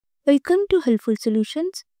Welcome to Helpful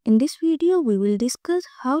Solutions. In this video, we will discuss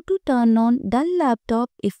how to turn on Dell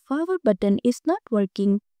Laptop if power button is not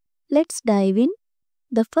working. Let's dive in.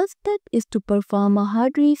 The first step is to perform a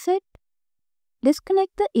hard reset.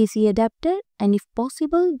 Disconnect the AC adapter and if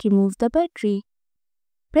possible, remove the battery.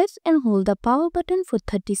 Press and hold the power button for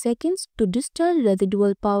 30 seconds to discharge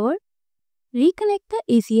residual power. Reconnect the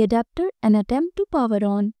AC adapter and attempt to power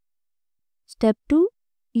on. Step 2.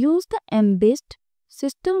 Use the unbiased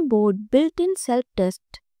system board built-in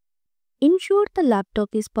self-test. Ensure the laptop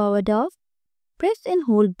is powered off. Press and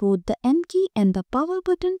hold both the N key and the power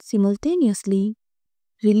button simultaneously.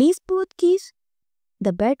 Release both keys.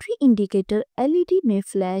 The battery indicator LED may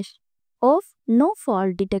flash. Off, no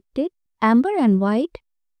fault detected, amber and white.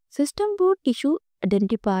 System board issue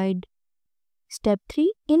identified. Step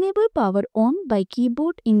 3. Enable power on by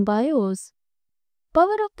keyboard in BIOS.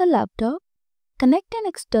 Power off the laptop. Connect an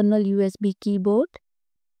external USB keyboard.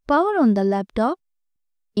 Power on the laptop.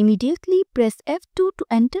 Immediately press F2 to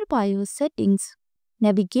enter BIOS settings.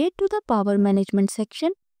 Navigate to the power management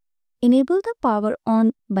section. Enable the power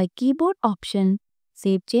on by keyboard option.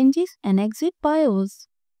 Save changes and exit BIOS.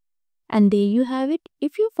 And there you have it.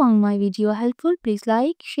 If you found my video helpful, please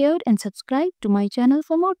like, share and subscribe to my channel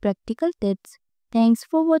for more practical tips. Thanks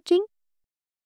for watching.